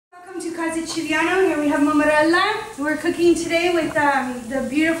To Casa Chiliano. Here we have mozzarella. We're cooking today with the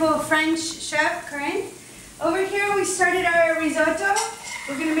beautiful French chef, Corinne. Over here we started our risotto.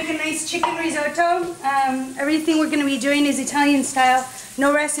 We're going to make a nice chicken risotto. Everything we're going to be doing is Italian style,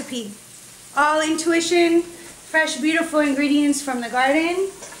 no recipe. All intuition, fresh beautiful ingredients from the garden.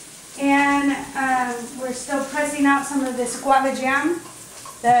 And we're still pressing out some of this guava jam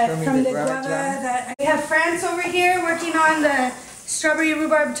from the guava. That we have France over here working on the strawberry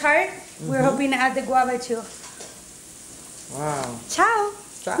rhubarb tart. We're hoping to add the guava too. Wow. Ciao.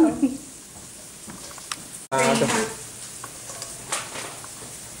 Ciao.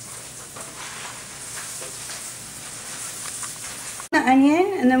 The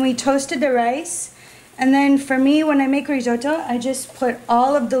onion, and then we toasted the rice. And then for me, when I make risotto, I just put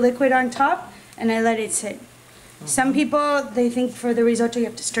all of the liquid on top and I let it sit. Some people, they think for the risotto you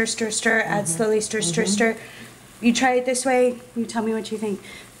have to stir, stir, stir, add slowly, stir, stir, stir. You try it this way, you tell me what you think.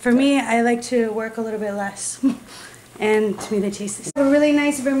 For me, I like to work a little bit less. And to me, the taste is a really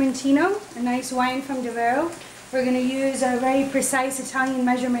nice Vermentino, a nice wine from Davaro. We're going to use a very precise Italian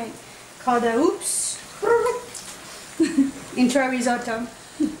measurement called a oops into our risotto.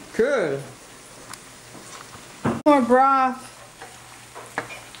 Cool. More broth.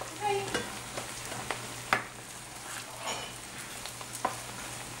 Okay.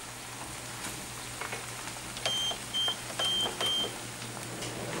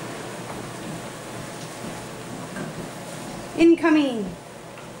 Incoming.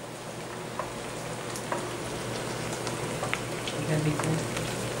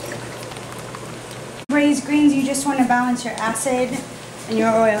 Braised greens, you just want to balance your acid and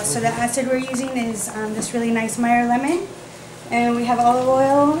your oil. So the acid we're using is this really nice Meyer lemon, and we have olive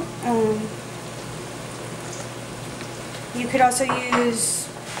oil. You could also use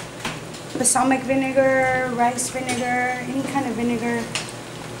balsamic vinegar, rice vinegar, any kind of vinegar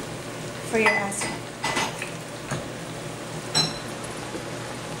for your acid.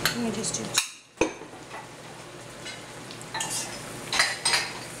 Let me just do.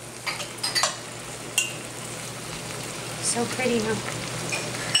 So pretty, huh?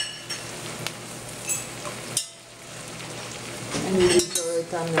 And you throw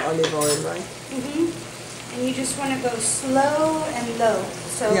it on the olive oil, right? And you just want to go slow and low.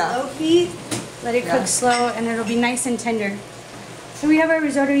 So low heat, let it cook slow, and it'll be nice and tender. So we have our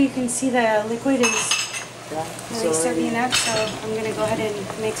risotto. You can see the liquid is really soaking up, so I'm going to go ahead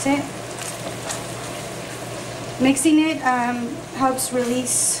and mix it. Mixing it helps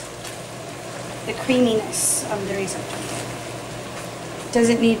release the creaminess of the risotto.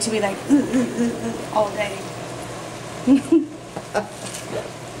 Doesn't need to be like all day.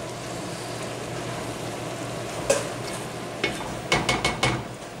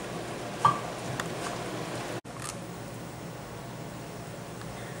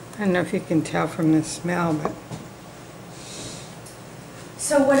 I don't know if you can tell from the smell, but...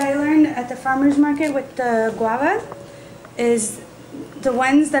 So what I learned at the farmer's market with the guava is the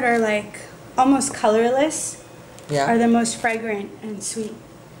ones that are like almost colorless are the most fragrant and sweet.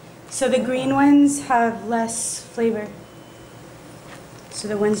 So the green ones have less flavor. So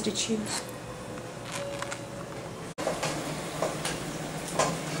the ones to choose.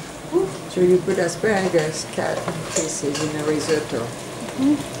 So you put asparagus pieces in a risotto.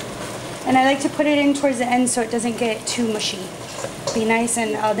 And I like to put it in towards the end so it doesn't get too mushy. Be nice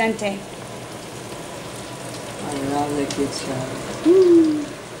and al dente. I love the kitchen.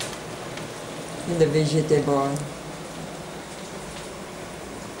 And the vegetable.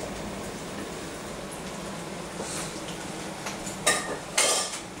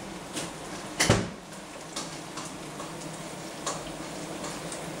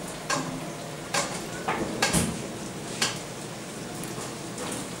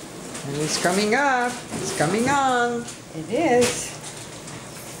 And it's coming up. It's coming on. It is.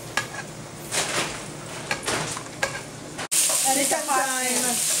 That is a hot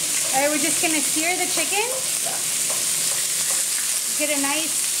time. Alright, we're just going to sear the chicken. Get a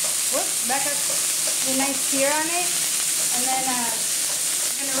nice, back up, a nice sear on it. And then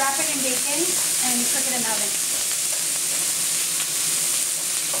we're going to wrap it in bacon and cook it in the oven.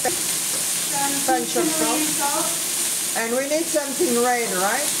 Bunch of salt. And we need something red,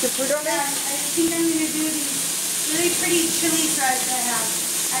 right, to put on it? I think I'm going to do these really pretty chili threads I have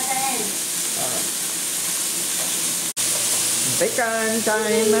at the end. Bacon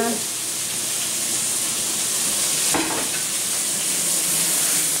time.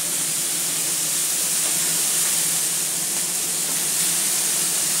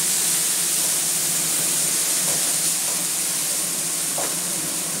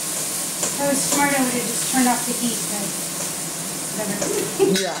 If I was smart, I would have just turned off the heat, but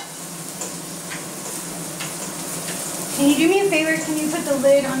whatever. Yeah. Can you do me a favor? Can you put the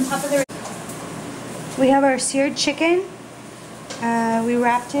lid on top of the... We have our seared chicken. We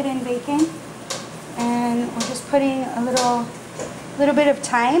wrapped it in bacon. And we're just putting a little bit of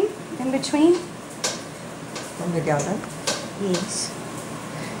thyme in between. From the garden? Yes.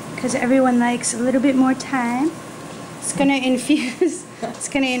 Because everyone likes a little bit more thyme. It's gonna infuse. It's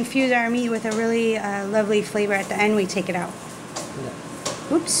gonna infuse our meat with a really lovely flavor. At the end, we take it out.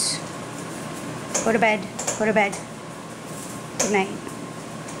 Yeah. Oops. Go to bed. Go to bed. Good night.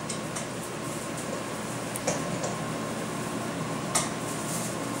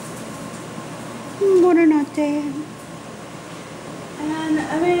 Buonanotte. And the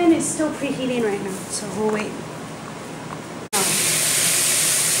oven is still preheating right now, so we'll wait.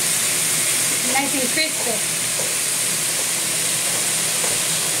 Nice and crispy.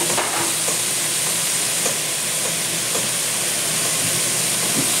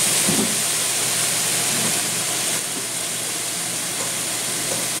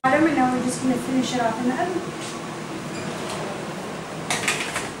 And now we're just going to finish it off in the oven.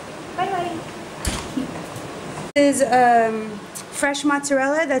 Bye-bye. This is fresh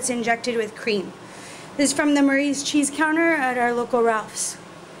mozzarella that's injected with cream. This is from the Marie's cheese counter at our local Ralph's.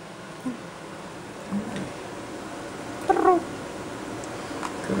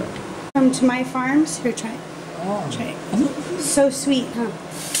 Come to my farms. Here, try it. Oh. Try it. So sweet, huh?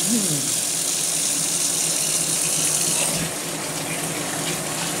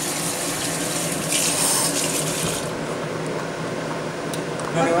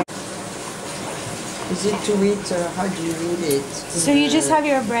 Is it to eat, how do you eat it? So you just have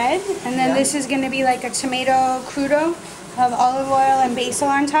your bread, and then this is going to be like a tomato crudo of olive oil and basil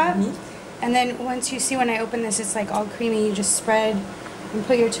on top. And then once you see when I open this, it's like all creamy. You just spread and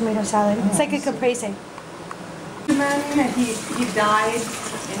put your tomato salad. It's like a caprese. He died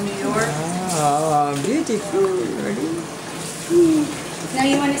in New York. Oh, beautiful. Ready? Now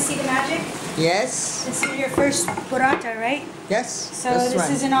you want to see the magic? Yes. This is your first burrata, right? Yes. So this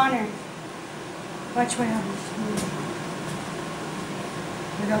is an honor. Watch what happens.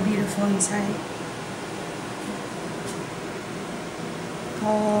 Look how beautiful inside.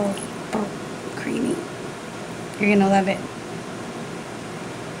 Oh, creamy. You're gonna love it.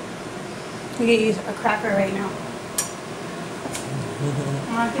 We get you a cracker right now.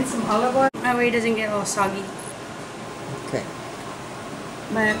 Want to get some olive oil? That way it doesn't get all soggy. Okay.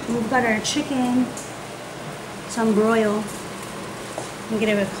 But we've got our chicken. Some broil. I'm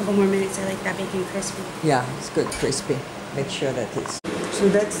gonna give it a couple more minutes. I like that bacon crispy. Yeah, it's good, crispy. Make sure that it's... So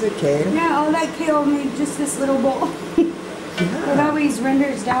that's the kale. Yeah, all that kale made just this little bowl. It always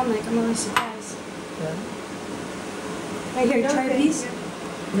renders down like I'm always surprised. Yeah. Right here, try a piece.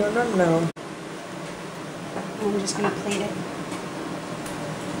 No. I'm just gonna plate it.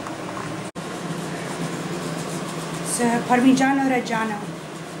 So Parmigiano Reggiano.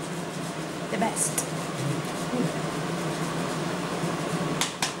 The best.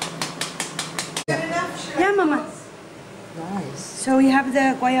 Yeah, Mama. Nice. So we have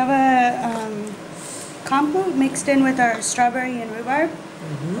the guayaba compote mixed in with our strawberry and rhubarb.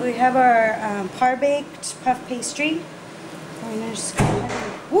 We have our par-baked puff pastry. We're gonna just go ahead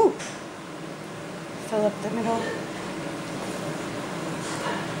and whoop, fill up the middle.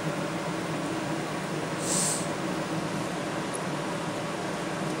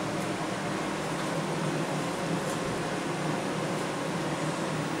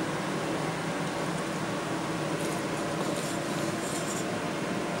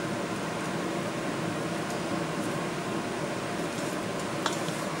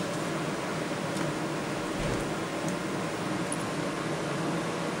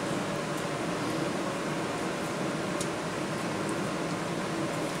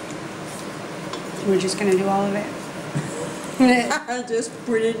 We're just gonna do all of it. I'll just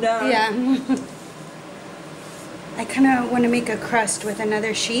put it down. Yeah. I kind of want to make a crust with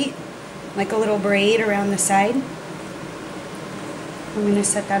another sheet, like a little braid around the side. I'm gonna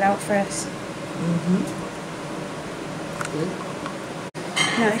set that out for us. Good.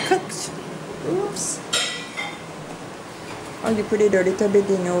 Now it cooks. Oops. Oh, you put it a little bit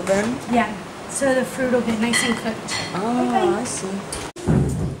in the oven? Yeah. So the fruit will get nice and cooked. Oh, Okay. I see.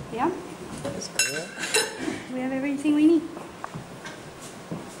 Yeah. That's good. We have everything we need.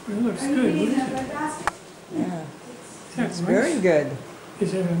 It looks good. What is it? Yeah. Is that It's rice? very good.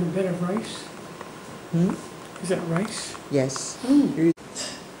 Is it a bit of rice? Is that rice? Yes. Too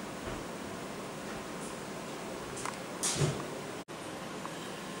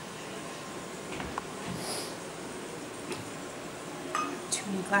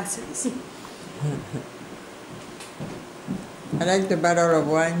many glasses. I like the bottle of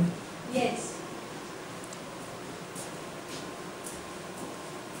wine. Yes.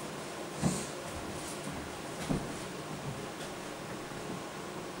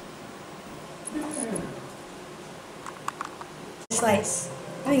 slice.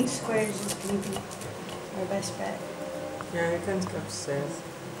 I think square is just going to be our best bet. Yeah, you can go upstairs.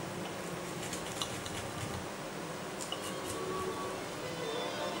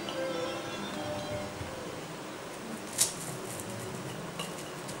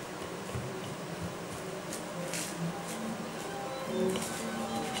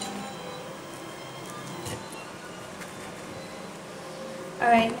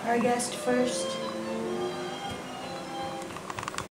 Alright, our guest first.